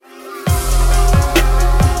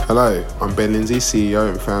Hello, I'm Ben Lindsay, CEO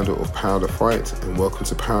and founder of Power to Fight, and welcome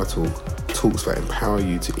to Power Talk, talks that empower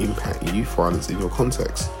you to impact youth violence in your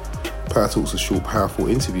context. Power Talks are short, powerful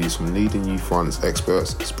interviews from leading youth violence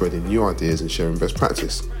experts, spreading new ideas and sharing best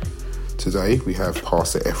practice. Today, we have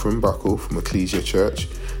Pastor Ephraim Buckle from Ecclesia Church,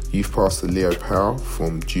 Youth Pastor Leo Powell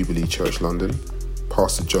from Jubilee Church London,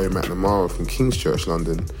 Pastor Joe McNamara from King's Church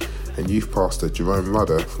London, and Youth Pastor Jerome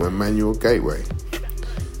Rudder from Emmanuel Gateway.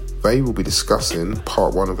 They will be discussing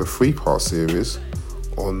part one of a three-part series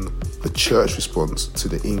on the church response to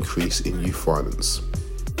the increase in youth violence.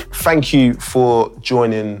 Thank you for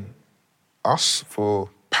joining us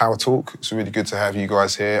for Power Talk. It's really good to have you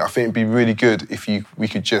guys here. I think it'd be really good if we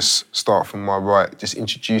could just start from my right, just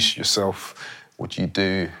introduce yourself, what do you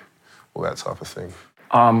do, all that type of thing.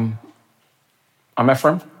 I'm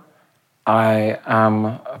Ephraim. I am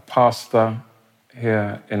a pastor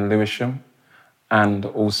here in Lewisham, and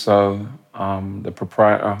also the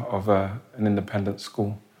proprietor of an independent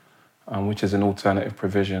school, which is an alternative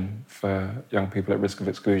provision for young people at risk of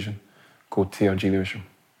exclusion, called TLG Lewisham.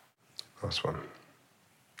 Nice one.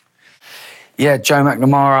 Yeah, Joe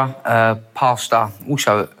McNamara, pastor,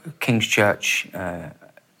 also at King's Church,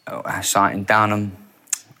 our site in Downham,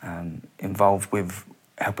 involved with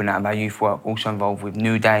helping out with our youth work, also involved with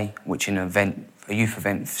New Day, which is a youth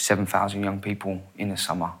event for 7,000 young people in the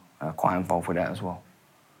summer. Quite involved with that as well.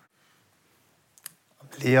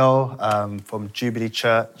 Leo from Jubilee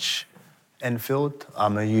Church, Enfield.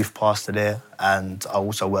 I'm a youth pastor there, and I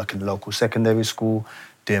also work in the local secondary school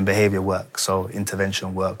doing behaviour work, so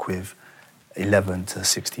intervention work with 11 to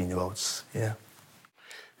 16-year-olds. Yeah,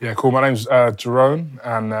 cool. My name's Jerome,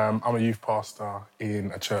 and I'm a youth pastor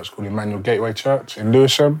in a church called Emmanuel Gateway Church in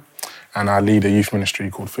Lewisham, and I lead a youth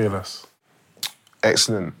ministry called Fearless.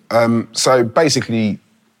 Excellent. So basically,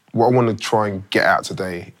 what I want to try and get out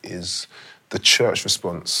today is the church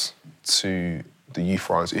response to the youth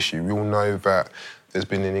violence issue. We all know that there's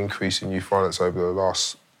been an increase in youth violence over the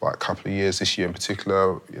last couple of years. This year in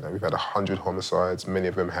particular, we've had 100 homicides. Many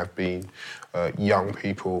of them have been young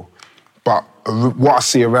people. But what I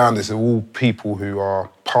see around this are all people who are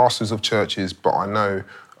pastors of churches, but I know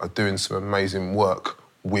are doing some amazing work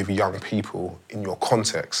with young people in your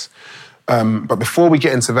context. But before we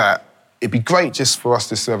get into that, it'd be great just for us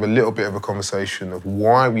to have a little bit of a conversation of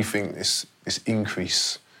why we think this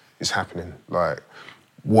increase is happening. Like,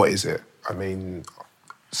 what is it? I mean,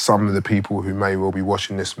 some of the people who may well be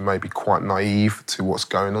watching this may be quite naive to what's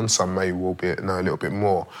going on. Some may well know a little bit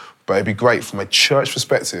more. But it'd be great from a church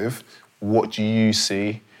perspective, what do you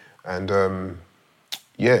see? And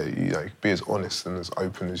be as honest and as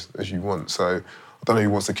open as you want. So I don't know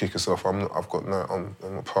who wants to kick us off. I'm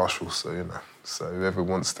not partial, so so whoever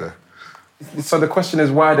wants to. So the question is,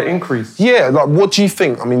 why the increase? Yeah, what do you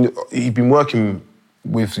think? I mean, you've been working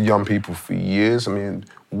with young people for years. I mean,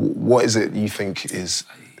 what is it you think is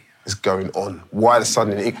going on? Why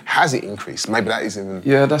has it increased? Maybe that isn't.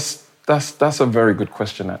 Yeah, that's a very good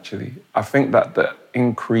question, actually. I think that the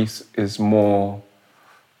increase is more,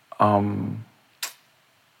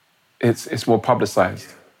 it's more publicized.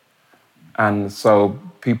 And so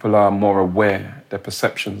people are more aware, their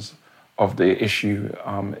perceptions of the issue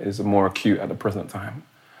is more acute at the present time.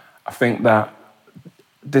 I think that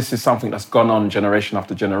this is something that's gone on generation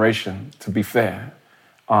after generation, to be fair.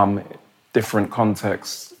 Different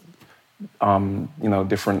contexts,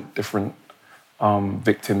 different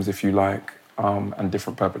victims, if you like, and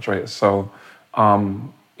different perpetrators. So,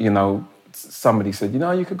 somebody said,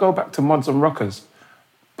 you could go back to mods and rockers,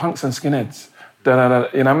 punks and skinheads, you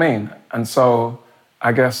know what I mean? And so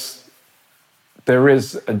I guess there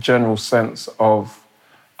is a general sense of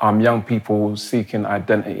young people seeking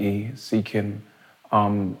identity, seeking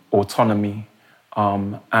autonomy,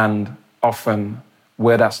 and often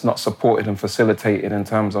where that's not supported and facilitated in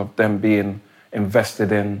terms of them being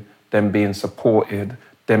invested in, them being supported,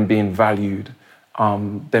 them being valued,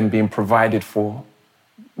 them being provided for.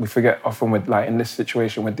 We forget often in this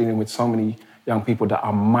situation, we're dealing with so many young people that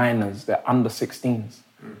are minors, they're under 16s,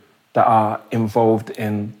 that are involved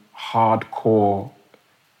in hardcore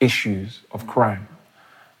issues of crime.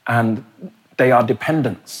 And they are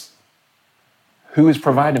dependents. Who is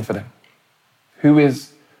providing for them? Who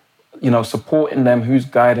is, supporting them? Who's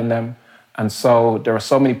guiding them? And so there are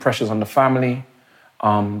so many pressures on the family.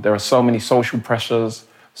 There are so many social pressures,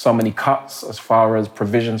 so many cuts as far as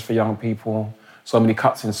provisions for young people, so many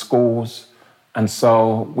cuts in schools. And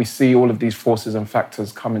so we see all of these forces and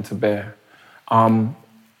factors coming to bear.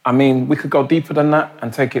 We could go deeper than that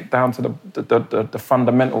and take it down to the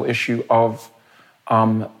fundamental issue of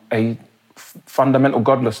a fundamental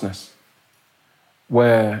godlessness,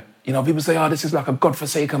 where people say, oh, this is like a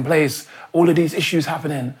God-forsaken place, all of these issues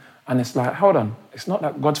happening. And it's like, hold on, it's not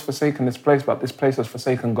that God's forsaken this place, but this place has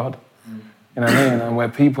forsaken God. You know what I mean? And where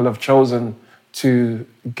people have chosen to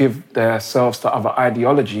give themselves to other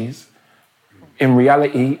ideologies, in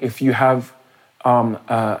reality, if you have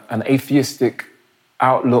an atheistic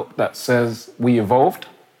outlook that says we evolved,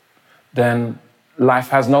 then life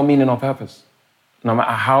has no meaning or purpose, no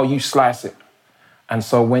matter how you slice it. And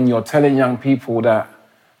so when you're telling young people that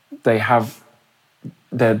they have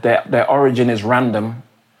their origin is random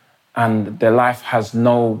and their life has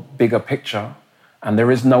no bigger picture and there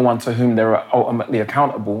is no one to whom they're ultimately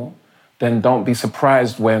accountable, then don't be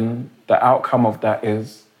surprised when the outcome of that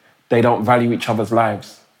is they don't value each other's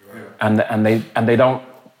lives and they don't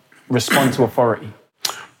respond to authority.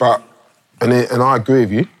 But, and I agree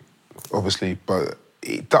with you, obviously, but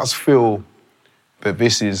it does feel that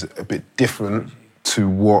this is a bit different to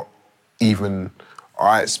what even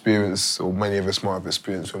I experienced, or many of us might have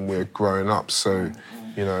experienced when we're growing up. So,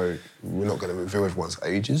 we're not going to reveal everyone's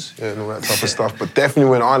ages and all that type of stuff, but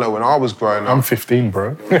definitely when I was growing up... I'm 15,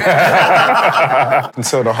 bro. And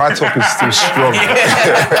so the high top is still strong.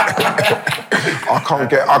 I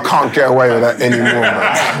can't get away with that anymore,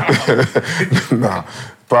 man. Nah.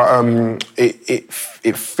 But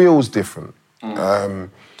it feels different.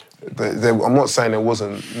 I'm not saying there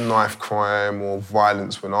wasn't knife crime or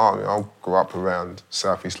violence when I grew up around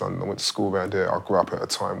South East London. I went to school around here. I grew up at a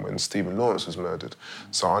time when Stephen Lawrence was murdered.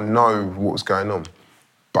 So I know what was going on.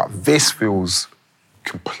 But this feels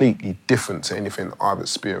completely different to anything I've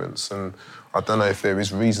experienced. And I don't know if there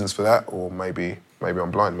is reasons for that, or maybe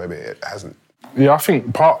I'm blind, maybe it hasn't. Yeah, I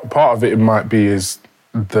think part of it might be is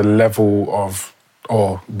the level of,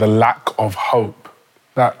 or the lack of hope.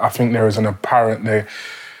 That I think there is an apparent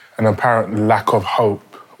lack of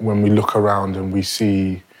hope when we look around and we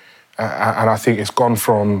see, and I think it's gone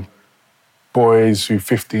from boys who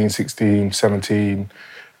 15, 16, 17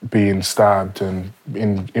 being stabbed and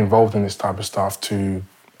involved in this type of stuff to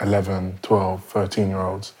 11, 12,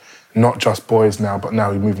 13-year-olds. Not just boys now, but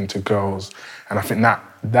now we're moving to girls. And I think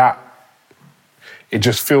that it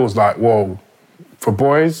just feels like, whoa, for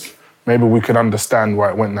boys, maybe we could understand why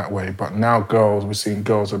it went that way. But now girls, we're seeing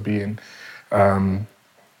girls are being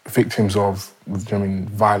victims of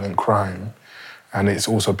violent crime, and it's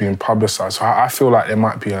also being publicised. So I feel like there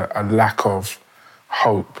might be a lack of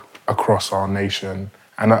hope across our nation,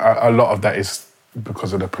 and a lot of that is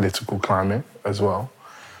because of the political climate as well,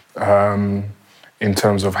 in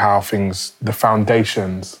terms of how the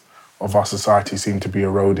foundations of our society seem to be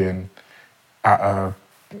eroding at a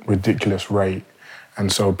ridiculous rate.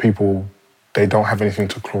 And so people, they don't have anything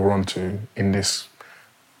to claw onto in this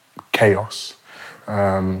chaos.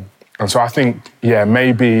 And so I think,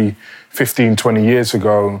 maybe 15, 20 years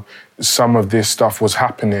ago, some of this stuff was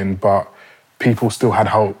happening, but people still had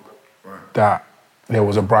hope that there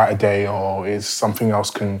was a brighter day, or something else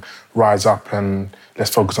can rise up and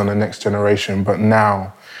let's focus on the next generation. But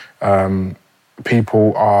now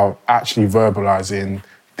people are actually verbalising,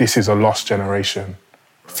 this is a lost generation.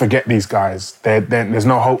 Forget these guys. There's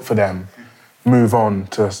no hope for them. Move on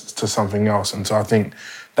to something else. And so I think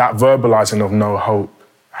that verbalising of no hope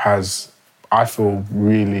has, I feel,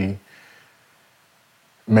 really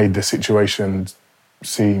made the situation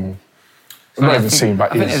seem... I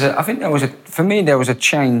think there was a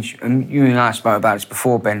change, and you and I spoke about this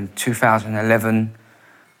before, Ben, 2011,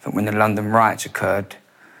 I think when the London riots occurred.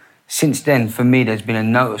 Since then, for me, there's been a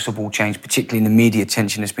noticeable change, particularly in the media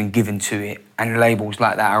attention that's been given to it, and labels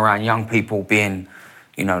like that around young people being,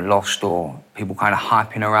 lost, or people kind of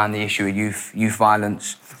hyping around the issue of youth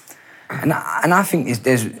violence. And I think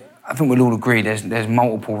I think we'll all agree there's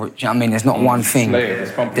multiple. There's not one thing.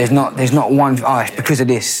 There's not one. Oh, it's because of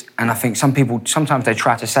this. And I think some people sometimes they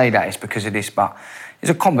try to say that it's because of this, but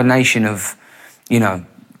it's a combination of,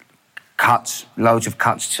 cuts, loads of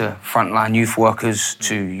cuts to frontline youth workers,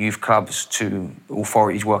 to youth clubs, to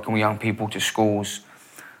authorities working with young people, to schools.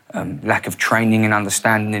 Lack of training and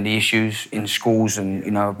understanding of the issues in schools,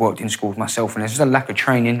 and I've worked in schools myself, and there's just a lack of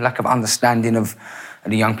training, lack of understanding of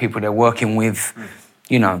the young people they're working with.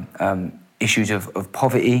 Issues of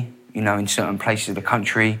poverty, in certain places of the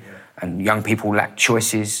country, and young people lack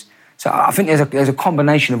choices. So I think there's a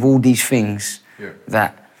combination of all these things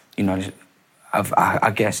that have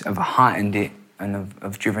heightened it and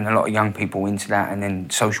have driven a lot of young people into that. And then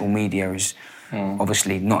social media is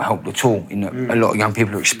obviously not helped at all. A lot of young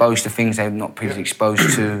people are exposed to things they're not previously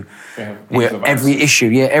exposed to. Every issue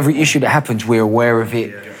that happens, we're aware of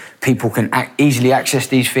it. People can easily access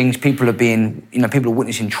these things. People are being, people are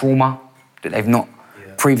witnessing trauma that they've not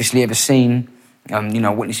previously ever seen.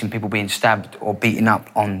 Witnessing people being stabbed or beaten up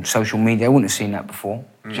on social media. They wouldn't have seen that before.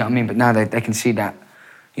 Do you know what I mean? But now they can see that,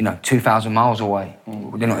 2,000 miles away.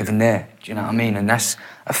 They're not even there. Do you know what I mean? And that's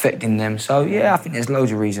affecting them. So, yeah, I think there's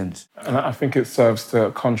loads of reasons. And I think it serves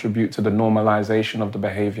to contribute to the normalisation of the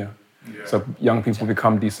behaviour. Yeah. So young people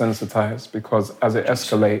become desensitised because as it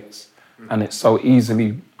escalates and it's so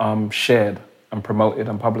easily shared and promoted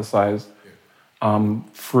and publicised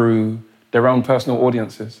through their own personal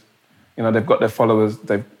audiences. They've got their followers,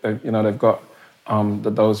 they've got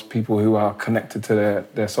those people who are connected to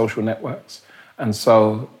their social networks. And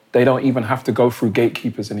so they don't even have to go through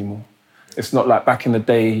gatekeepers anymore. It's not like back in the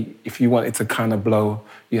day, if you wanted to kind of blow,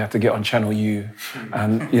 you had to get on Channel U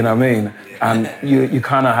and, you know what I mean? And you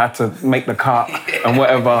kind of had to make the cut and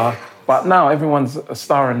whatever. But now everyone's a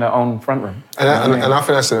star in their own front room. And I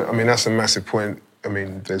think that's a massive point. I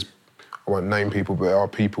won't name people, but there are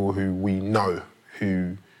people who we know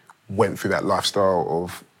who went through that lifestyle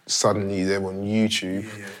of suddenly they're on YouTube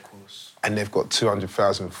and they've got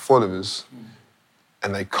 200,000 followers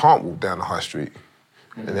and they can't walk down the high street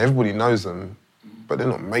and everybody knows them, but they're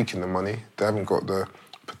not making the money. They haven't got the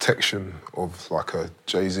protection of like a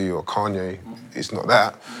Jay-Z or Kanye. It's not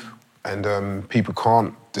that. And people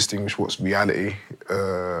can't distinguish what's reality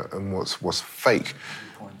and what's fake.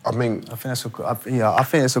 I think that's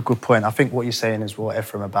a good point. I think what you're saying is what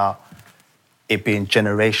Ephraim about it being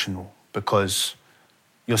generational, because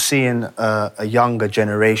you're seeing a younger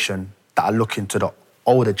generation that are looking to the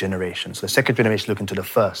older generation. So the second generation looking to the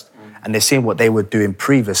first, and they're seeing what they were doing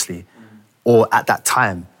previously or at that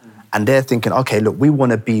time, and they're thinking, okay, look, we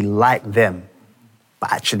want to be like them,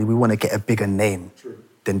 but actually we want to get a bigger name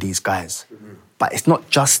than these guys. But it's not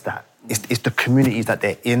just that. It's the communities that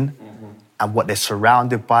they're in and what they're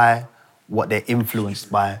surrounded by, what they're influenced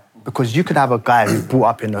by. Because you could have a guy who's brought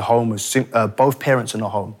up in a home with both parents in a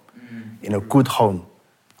home, in a good home.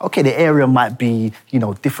 Okay, the area might be,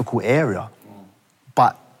 difficult area,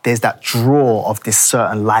 but there's that draw of this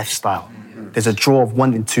certain lifestyle. There's a draw of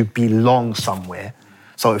wanting to belong somewhere.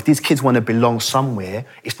 So if these kids want to belong somewhere,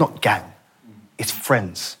 it's not gang, it's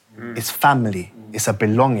friends, it's family, it's a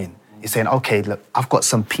belonging. It's saying, okay, look, I've got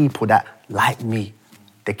some people that like me.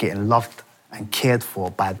 They're getting loved and cared for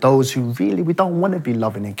by those who really we don't want to be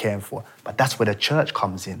loving and caring for. But that's where the church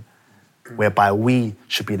comes in, whereby we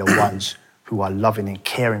should be the ones who are loving and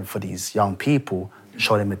caring for these young people,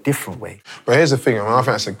 show them a different way. But here's the thing, I think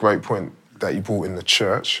that's a great point that you brought in the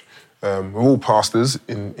church. We're all pastors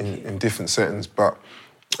in different settings, but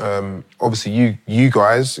obviously you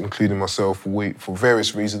guys, including myself, we, for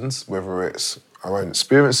various reasons, whether it's our own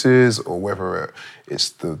experiences or whether it's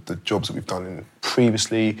the jobs that we've done in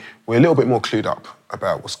previously, we're a little bit more clued up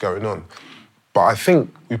about what's going on. But I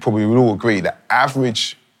think we probably would all agree that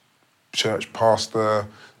average church pastor,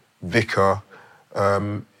 vicar,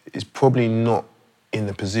 is probably not in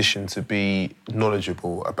the position to be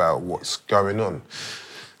knowledgeable about what's going on.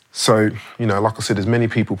 So, like I said, there's many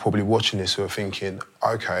people probably watching this who are thinking,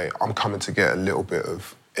 okay, I'm coming to get a little bit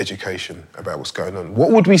of education about what's going on.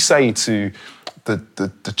 What would we say to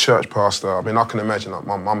the church pastor? I mean, I can imagine like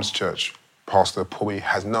my mum's church pastor probably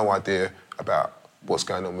has no idea about what's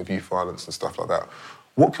going on with youth violence and stuff like that.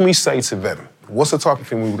 What can we say to them? What's the type of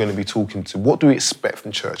thing we were going to be talking to? What do we expect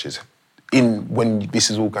from churches when this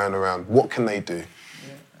is all going around? What can they do?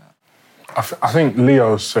 I think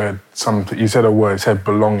Leo said something, he said a word, he said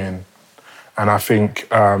belonging. And I think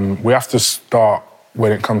we have to start,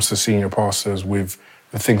 when it comes to senior pastors, with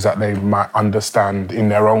the things that they might understand in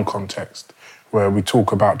their own context, where we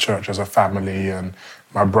talk about church as a family and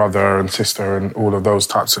my brother and sister and all of those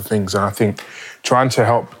types of things. And I think trying to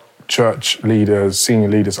help church leaders, senior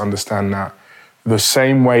leaders understand that the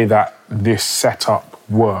same way that this setup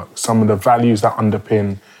works, some of the values that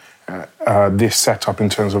underpin this setup in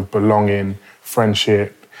terms of belonging,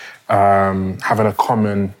 friendship, having a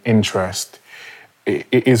common interest, it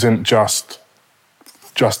isn't just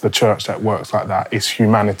the church that works like that, it's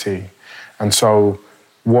humanity. And so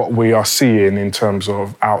what we are seeing in terms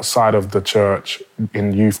of outside of the church,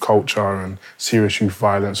 in youth culture and serious youth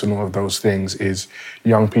violence and all of those things, is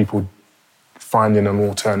young people finding an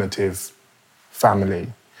alternative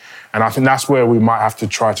family. And I think that's where we might have to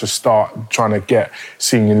try to start trying to get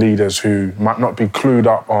senior leaders who might not be clued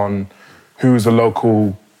up on who's the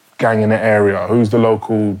local gang in the area, who's the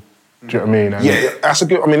local, do you know what I mean? And that's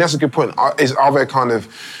a good point. Are there kind of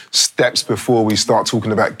steps before we start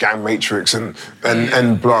talking about gang matrix and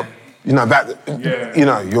blah,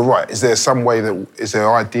 you're right. Is there some way is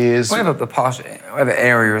there ideas? Whatever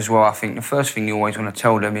area as well, I think the first thing you always want to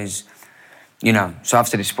tell them is, so I've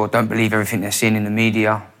said this before, don't believe everything they're seeing in the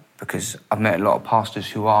media, because I've met a lot of pastors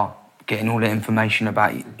who are getting all the information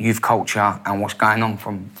about youth culture and what's going on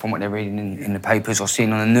from what they're reading in the papers or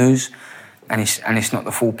seeing on the news, and it's not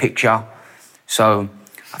the full picture. So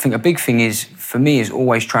I think a big thing is, for me, is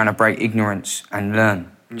always trying to break ignorance and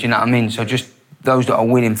learn. Do you know what I mean? So just those that are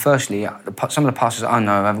willing, firstly, some of the pastors I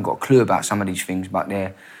know haven't got a clue about some of these things, but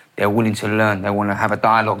they're willing to learn. They want to have a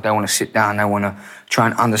dialogue. They want to sit down. They want to try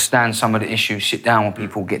and understand some of the issues, sit down with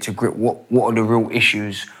people, get to grip what are the real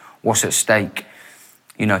issues, what's at stake,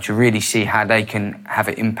 you know, to really see how they can have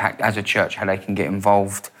an impact as a church, how they can get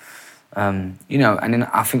involved. You know, and then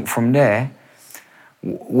I think from there,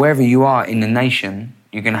 wherever you are in the nation,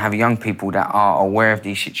 you're going to have young people that are aware of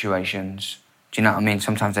these situations. Do you know what I mean?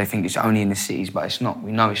 Sometimes they think it's only in the cities, but it's not.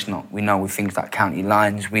 We know it's not. We know with things like county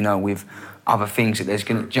lines, we know with other things that there's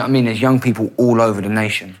going to... Do you know what I mean? There's young people all over the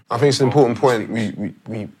nation. I think it's an important point.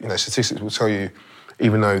 We you know, statistics will tell you,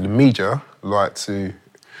 even though the media like to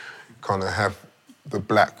kind of have the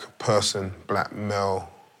black person, black male,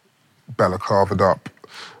 balaclavaed up,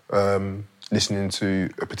 listening to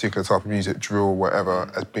a particular type of music, drill,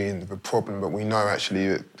 whatever, as being the problem. But we know actually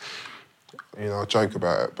that, you know, I joke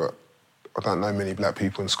about it, but I don't know many black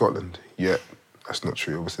people in Scotland yet. That's not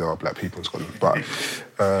true. Obviously, there are black people in Scotland. But,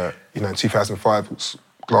 you know, in 2005,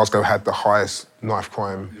 Glasgow had the highest knife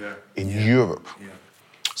crime in Europe. Yeah.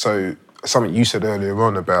 So something you said earlier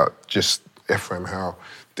on about just, Ephraim, how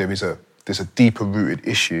there's a deeper-rooted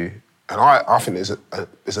issue. And I think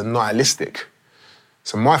there's a nihilistic.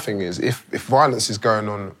 So my thing is, if violence is going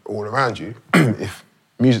on all around you, if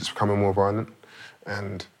music's becoming more violent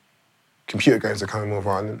and computer games are becoming more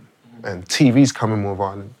violent and TV's becoming more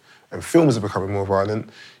violent and films are becoming more violent,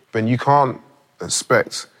 then you can't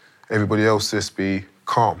expect everybody else to just be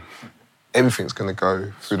calm. Everything's going to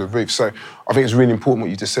go through the roof. So I think it's really important what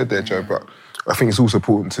you just said there, Joe, but I think it's also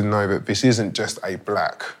important to know that this isn't just a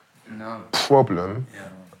black problem. Yeah.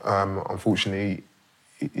 Unfortunately,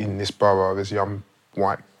 in this borough, there's young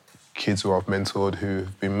white kids who I've mentored who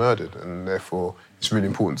have been murdered, and therefore it's really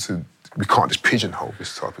important we can't just pigeonhole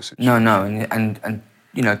this type of situation. No, and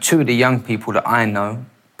you know, two of the young people that I know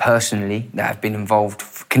personally that have been involved,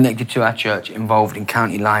 connected to our church, involved in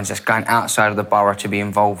county lines, that's going outside of the borough to be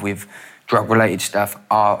involved with drug-related stuff,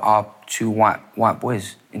 are two white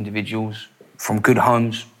boys, individuals from good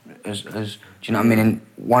homes, as do you know what I mean? And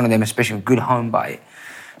one of them especially a good home,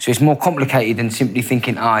 so it's more complicated than simply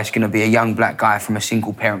thinking, it's going to be a young black guy from a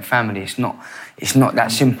single-parent family. It's not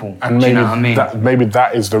that simple. And maybe, do you know what I mean? Maybe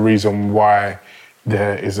that is the reason why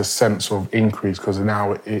there is a sense of increase, because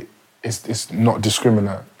now it's not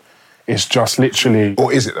discriminate. It's just literally...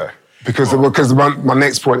 Or is it, though? Because my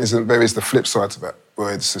next point is that there is the flip side to that,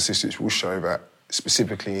 where the statistics will show that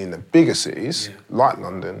specifically in the bigger cities, like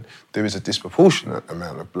London, there is a disproportionate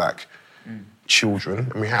amount of black children,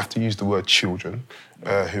 and we have to use the word children,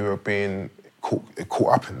 who are being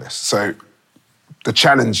caught up in this. So the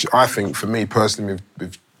challenge, I think, for me personally,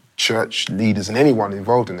 with church leaders and anyone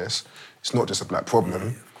involved in this, it's not just a black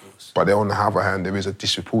problem, but on the other hand, there is a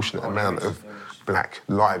disproportionate amount of black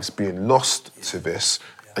lives being lost to this,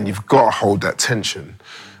 and you've got to hold that tension.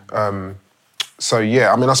 So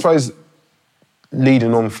yeah, I mean, I suppose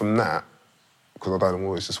leading on from that, because I don't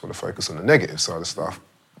always just want to focus on the negative side of stuff,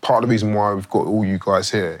 part of the reason why we've got all you guys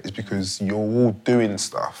here is because you're all doing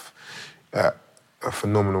stuff at a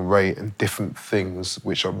phenomenal rate and different things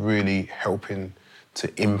which are really helping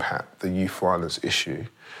to impact the youth violence issue.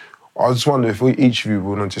 I just wonder if each of you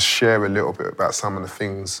want to just share a little bit about some of the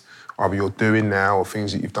things either you're doing now or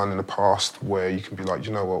things that you've done in the past where you can be like,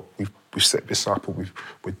 you know what, we've set this up, or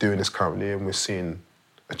we're doing this currently and we're seeing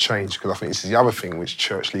a change. Because I think this is the other thing which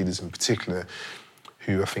church leaders in particular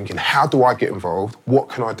who are thinking, how do I get involved? What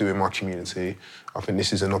can I do in my community? I think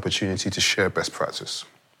this is an opportunity to share best practice.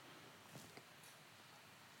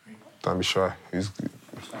 Don't be shy.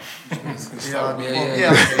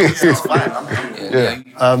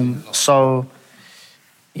 So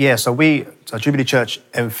Jubilee Church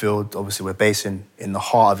Enfield, obviously we're based in the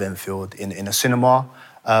heart of Enfield, in a cinema,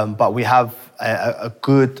 but we have a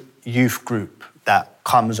good youth group that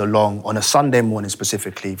comes along on a Sunday morning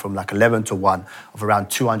specifically from like 11 to 1 of around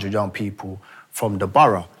 200 young people from the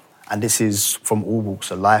borough. And this is from all walks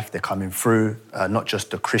of life. They're coming through, not just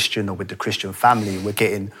the Christian or with the Christian family. We're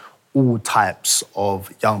getting all types of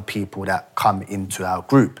young people that come into our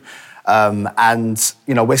group. And,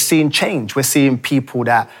 you know, we're seeing change. We're seeing people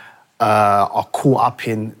that are caught up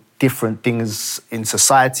in different things in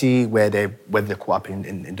society, whether they're caught up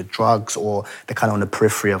in the drugs or they're kind of on the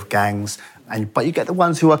periphery of gangs. But you get the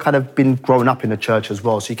ones who are kind of been grown up in the church as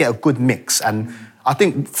well. So you get a good mix. And I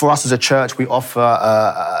think for us as a church, we offer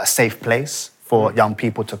a safe place for young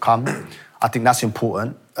people to come. I think that's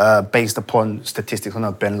important. based upon statistics. I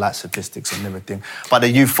know Ben likes statistics and everything, but the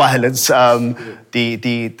youth violence,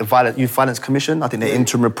 the Youth Violence Commission, I think the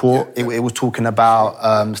interim report, it was talking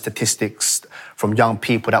about statistics from young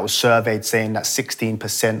people that was surveyed, saying that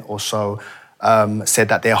 16% or so said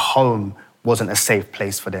that their home wasn't a safe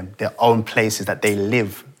place for them. Their own places that they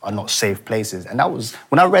live are not safe places. And that was,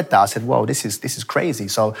 when I read that, I said, whoa, this is crazy.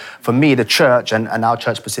 So for me, the church, and our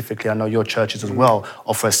church specifically, I know your churches as well,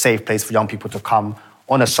 offer a safe place for young people to come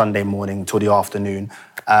on a Sunday morning till the afternoon.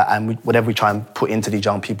 Whatever we try and put into these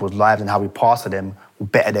young people's lives and how we pastor them will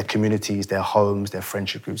better their communities, their homes, their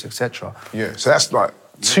friendship groups, etc. Yeah, so that's like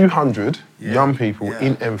 200 young people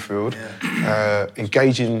in Enfield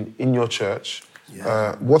engaging in your church.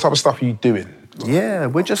 What type of stuff are you doing?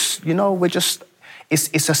 Yeah,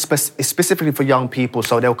 it's specifically for young people,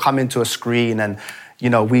 so they'll come into a screen and,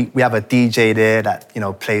 we have a DJ there that,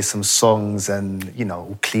 plays some songs and,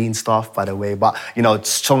 clean stuff, by the way, but,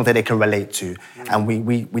 songs that they can relate to. And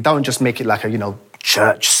we don't just make it like a,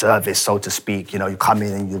 church service, so to speak. You come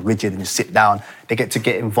in and you're rigid and you sit down. They get to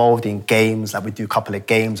get involved in games, like we do a couple of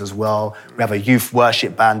games as well. We have a youth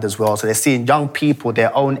worship band as well. So they're seeing young people,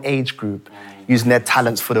 their own age group, using their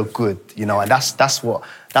talents for the good, and that's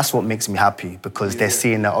what makes me happy, because they're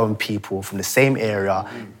seeing their own people from the same area,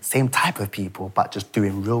 same type of people, but just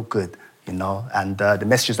doing real good, And the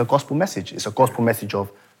message is a gospel message. It's a gospel message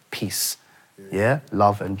of peace,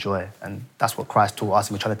 love and joy, and that's what Christ taught us,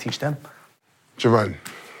 and we're trying to teach them. Jerome.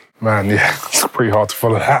 Man, it's pretty hard to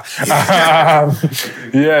follow that.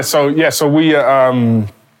 So we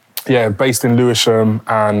based in Lewisham,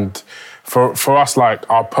 and for us, like,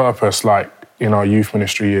 our purpose, like, in our youth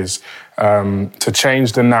ministry is to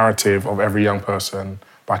change the narrative of every young person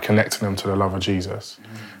by connecting them to the love of Jesus.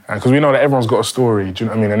 Because we know that everyone's got a story, do you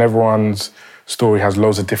know what I mean? And everyone's story has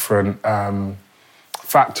loads of different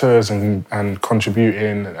factors and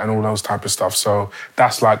contributing and all those type of stuff. So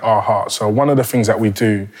that's like our heart. So one of the things that we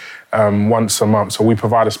do once a month, so we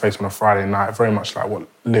provide a space on a Friday night, very much like what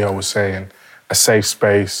Leo was saying, a safe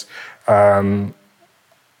space. Like,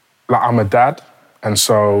 I'm a dad, and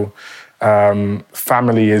so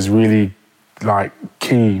family is really, like,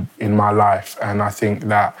 key in my life. And I think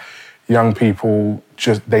that young people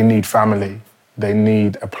they need family. They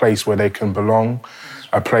need a place where they can belong,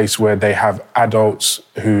 a place where they have adults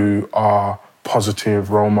who are positive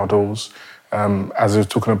role models. As I was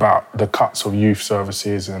talking about the cuts of youth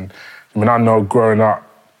services, and I know growing up,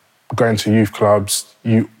 going to youth clubs,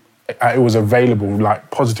 it was available,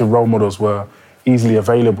 like, positive role models were easily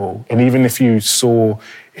available. And even if you saw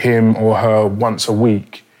him or her once a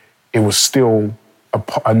week, it was still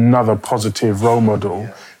another positive role model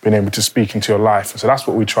being able to speak into your life. And so that's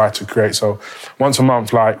what we try to create. So once a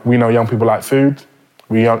month, like, we know young people like food.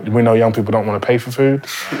 We know young people don't want to pay for food.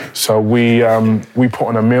 So we put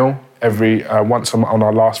on a meal every once on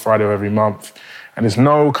our last Friday of every month. And there's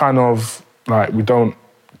no kind of, like, we don't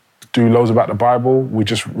do loads about the Bible. We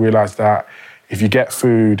just realize that if you get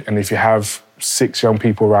food and if you have 6 young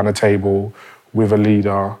people around a table with a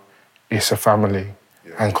leader, it's a family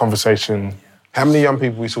and conversation. How many young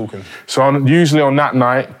people are we talking? So usually on that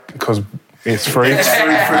night, because it's free,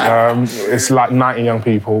 it's like 90 young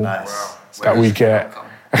people that we get.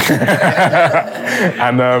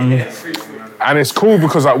 And it's cool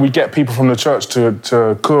because, like, we get people from the church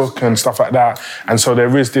to cook and stuff like that. And so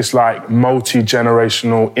there is this, like,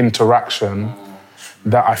 multi-generational interaction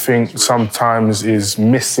that I think sometimes is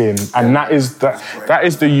missing. And that is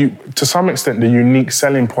to some extent the unique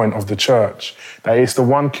selling point of the church. That it's the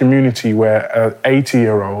one community where an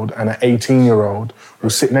 80-year-old and an 18-year-old will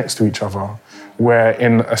sit next to each other, where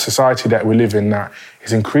in a society that we live in that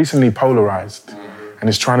is increasingly polarized and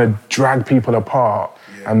is trying to drag people apart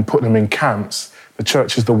and put them in camps, the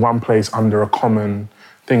church is the one place under a common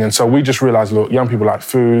thing. And so we just realized, look, young people like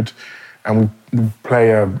food, and we play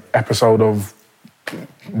an episode of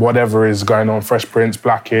whatever is going on, Fresh Prince,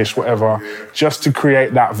 Blackish, whatever, just to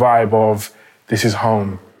create that vibe of this is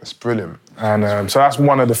home. That's brilliant. And so that's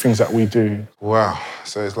one of the things that we do. Wow.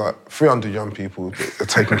 So it's like 300 young people that are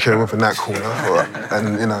taken care of in that corner.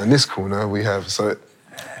 And, in this corner we have... So,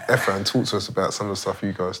 Ephraim, talk to us about some of the stuff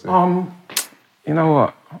you guys do. You know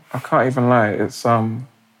what? I can't even lie. It's I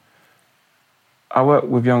work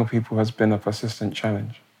with young people has been a persistent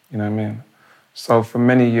challenge. You know what I mean? So for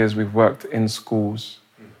many years we've worked in schools,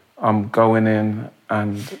 going in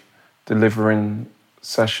and delivering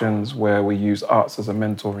sessions where we use arts as a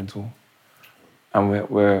mentoring tool, and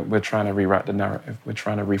we're trying to rewrite the narrative. We're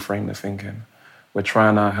trying to reframe the thinking. We're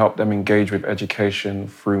trying to help them engage with education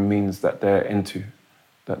through means that they're into,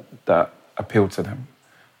 that appeal to them,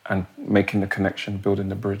 and making the connection, building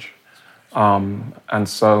the bridge. And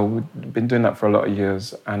so we've been doing that for a lot of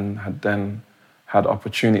years, and had then had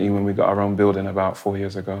opportunity when we got our own building about 4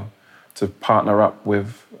 years ago to partner up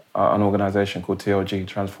with an organisation called TLG,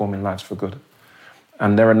 Transforming Lives for Good.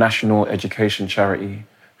 And they're a national education charity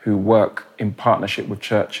who work in partnership with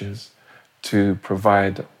churches to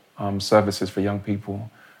provide services for young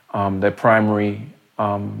people. Their primary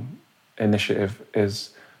initiative is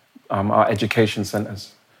our education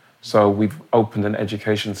centres. So we've opened an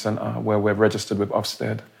education centre where we're registered with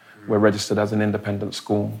Ofsted. We're registered as an independent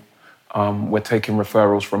school. We're taking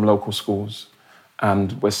referrals from local schools,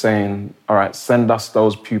 and we're saying, all right, send us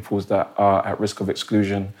those pupils that are at risk of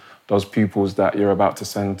exclusion, those pupils that you're about to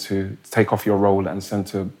send to take off your roll and send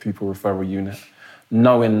to pupil referral unit,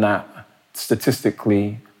 knowing that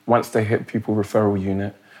statistically, once they hit pupil referral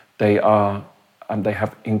unit, they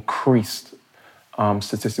have increased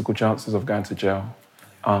statistical chances of going to jail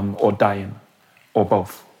or dying, or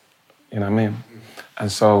both. You know what I mean?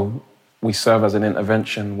 And so we serve as an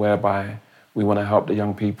intervention whereby we want to help the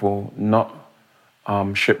young people not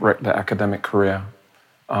shipwreck their academic career.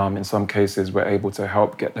 In some cases, we're able to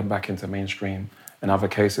help get them back into mainstream. In other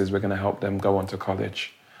cases, we're going to help them go on to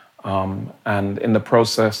college. And in the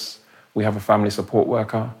process, we have a family support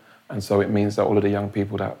worker. And so it means that all of the young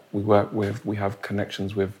people that we work with, we have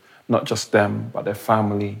connections with not just them, but their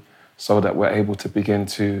family, so that we're able to begin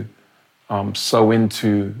to sow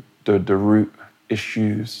into the root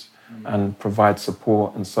issues and provide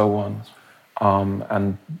support and so on,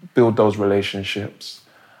 and build those relationships.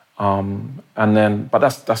 And then, but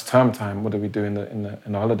that's term time. What do we do in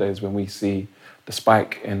the holidays when we see the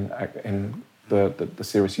spike in the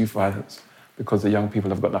serious youth violence? Because the young people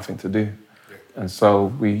have got nothing to do. And so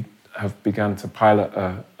we have begun to pilot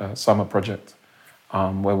a summer project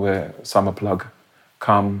where we're summer plug.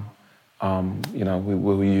 Come, we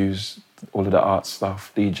will use all of the art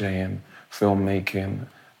stuff, DJing, filmmaking,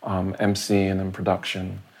 MCing and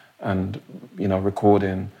production, and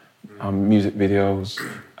recording, music videos,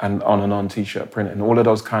 and on t-shirt printing, all of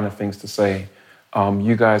those kind of things to say,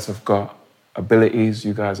 you guys have got abilities,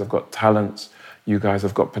 you guys have got talents, you guys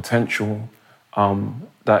have got potential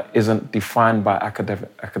that isn't defined by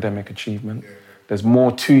academic achievement. There's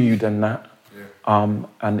more to you than that,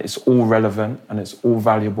 and it's all relevant and it's all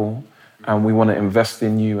valuable, and we want to invest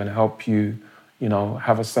in you and help you,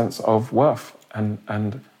 have a sense of worth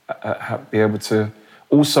and be able to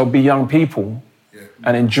also be young people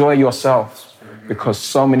and enjoy yourself, because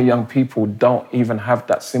so many young people don't even have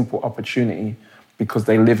that simple opportunity because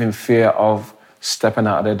they live in fear of stepping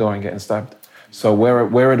out of their door and getting stabbed. So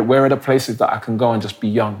where are the places that I can go and just be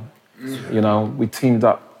young? We teamed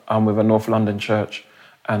up with a North London church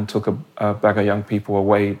and took a bag of young people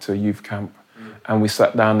away to a youth camp. And we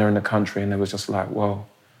sat down there in the country and it was just like, whoa,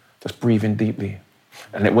 just breathing deeply.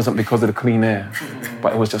 And it wasn't because of the clean air,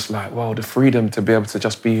 but it was just like, whoa, the freedom to be able to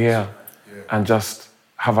just be here and just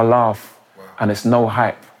have a laugh. And it's no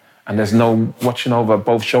hype. And there's no watching over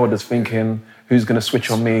both shoulders thinking who's going to switch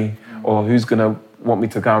on me or who's going to want me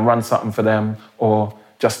to go and run something for them, or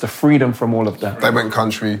just the freedom from all of that. They went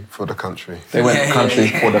country for the country. They went country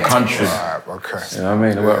for the country. Right, okay. You know what I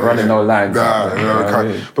mean? They weren't running no lines.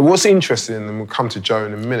 Okay. But what's interesting, and we'll come to Joe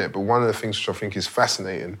in a minute, but one of the things which I think is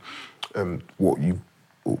fascinating, what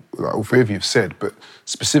all three of you have said, but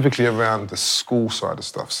specifically around the school side of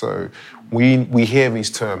stuff. So we hear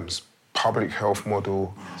these terms, public health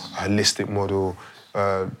model, holistic model,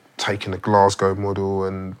 taking a Glasgow model,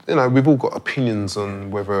 and we've all got opinions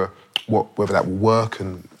on whether that will work.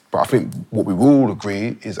 But I think what we will all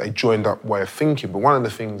agree is a joined up way of thinking. But one of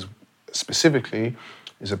the things specifically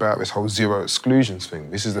is about this whole zero exclusions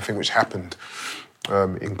thing. This is the thing which happened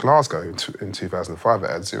in Glasgow in 2005. It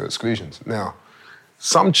had zero exclusions. Now,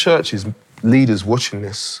 some churches, leaders watching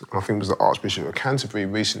this, I think it was the Archbishop of Canterbury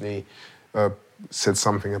recently said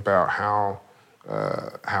something about how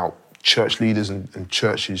church leaders and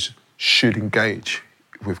churches should engage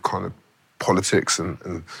with kind of politics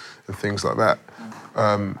and things like that.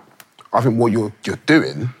 I think what you're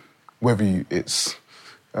doing, whether it's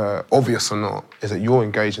obvious or not, is that you're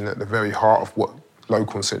engaging at the very heart of what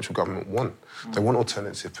local and central government want. They want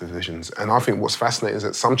alternative provisions. And I think what's fascinating is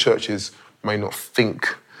that some churches may not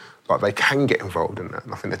think like they can get involved in that.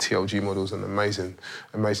 And I think the TLG model is an amazing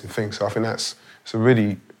thing. So I think it's a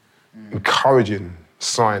really encouraging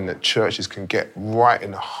sign that churches can get right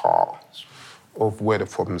in the heart of where the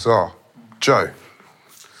problems are. Joe,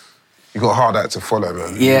 you got a hard act to follow,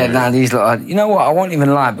 man. Yeah, these lot. You know what? I won't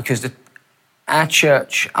even lie, because our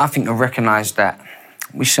church, I think, have recognised that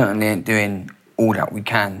we certainly ain't doing all that we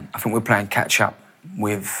can. I think we're playing catch up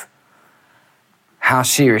with how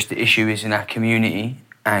serious the issue is in our community,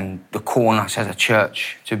 and the call on us as a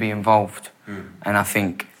church to be involved. And I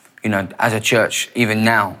think, as a church, even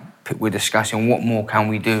now, we're discussing what more can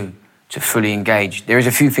we do to fully engage. There is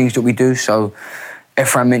a few things that we do. So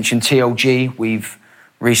Ephraim mentioned TLG. We've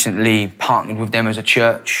recently partnered with them as a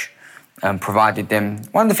church, provided them.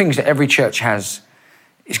 One of the things that every church has,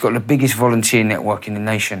 it's got the biggest volunteer network in the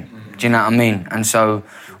nation. Do you know what I mean? And so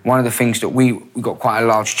one of the things that we got quite a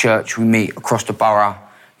large church. We meet across the borough,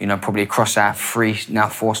 probably across our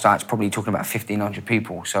 4 sites, probably talking about 1,500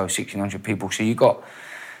 people, so 1,600 people. So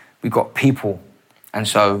we've got people. And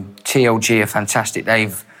so TLG are fantastic.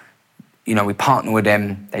 We partner with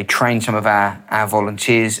them. They train some of our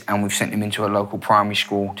volunteers, and we've sent them into a local primary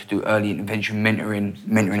school to do early intervention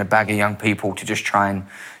mentoring a bag of young people to just try and,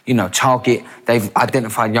 target. They've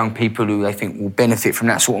identified young people who they think will benefit from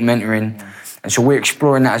that sort of mentoring. And so we're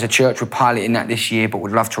exploring that as a church. We're piloting that this year, but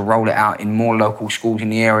we'd love to roll it out in more local schools in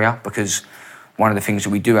the area, because one of the things that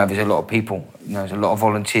we do have is a lot of people. There's a lot of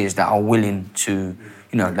volunteers that are willing to,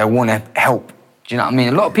 they want to help. Do you know what I mean?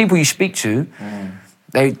 A lot of people you speak to,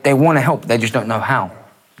 they want to help, they just don't know how.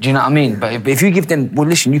 Do you know what I mean? But if you give them, well,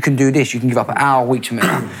 listen, you can do this, you can give up an hour a week to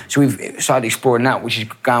mentor. So we've started exploring that, which is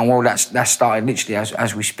going well. That's started literally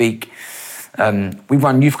as we speak. We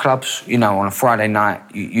run youth clubs, on a Friday night,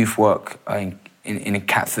 youth work in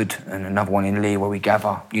Catford, and another one in Lee where we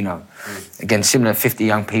gather, again, similar 50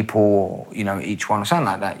 young people, each one or something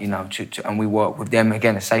like that, and we work with them,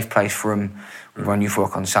 again, a safe place for them. We run youth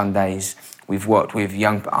work on Sundays. We've worked with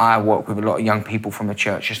I work with a lot of young people from the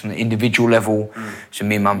church, just on the individual level. So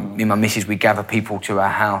me and my missus, we gather people to our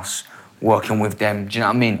house, working with them, do you know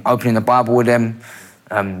what I mean? Opening the Bible with them,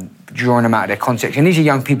 drawing them out of their context. And these are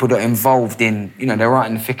young people that are involved in, they're right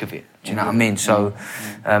in the thick of it. Do you know what I mean? So,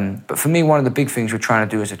 but for me, one of the big things we're trying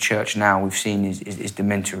to do as a church now, we've seen is the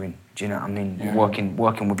mentoring. Do you know what I mean? Yeah.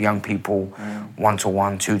 Working with young people,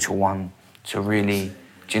 1-to-1, 2-to-1, to really,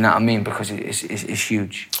 do you know what I mean? Because it's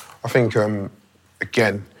huge. I think,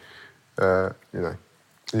 again, so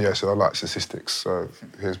I like statistics. So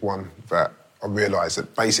here's one that I realised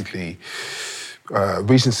that basically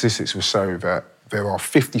recent statistics will show that there are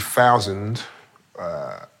 50,000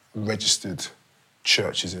 registered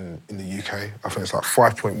churches in the UK. I think it's like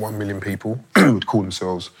 5.1 million people would call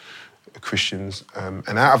themselves Christians.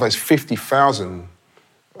 And out of those 50,000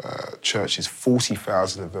 churches,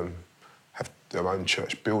 40,000 of them have their own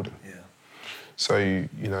church building. Yeah. So, a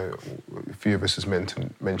few of us has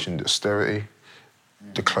mentioned austerity,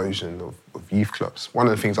 the closing of youth clubs. One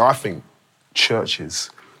of the things I think churches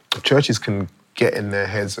can get in their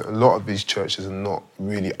heads, a lot of these churches are not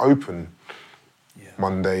really open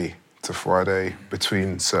Monday to Friday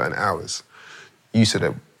between certain hours. You said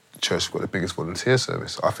that the church has got the biggest volunteer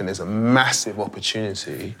service. I think there's a massive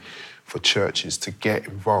opportunity for churches to get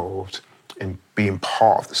involved in being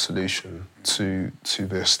part of the solution to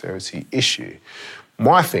the austerity issue.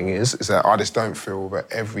 My thing is that I just don't feel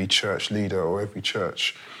that every church leader or every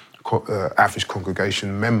church average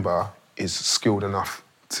congregation member is skilled enough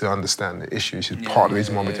to understand the issue. This is part of the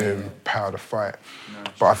reason why we're doing Power to Fight.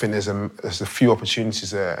 But I think there's a few opportunities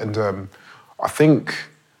there, and I think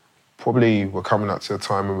probably we're coming up to a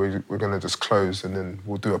time where we're going to just close, and then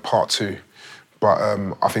we'll do a part 2. But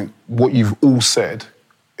I think what you've all said,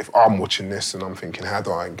 if I'm watching this and I'm thinking, how do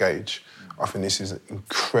I engage? I think this is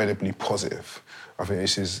incredibly positive. I think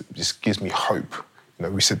this gives me hope.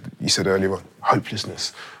 You said earlier on,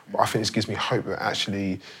 hopelessness. But I think this gives me hope that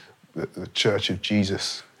actually the Church of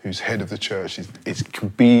Jesus, who's head of the church, it can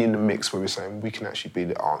be in the mix where we're saying we can actually be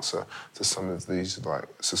the answer to some of these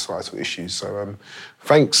societal issues. So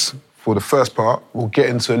thanks for the first part. We'll get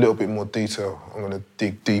into a little bit more detail. I'm going to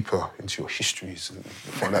dig deeper into your histories and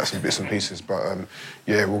find out some bits and pieces. But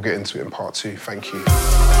we'll get into it in part 2. Thank you.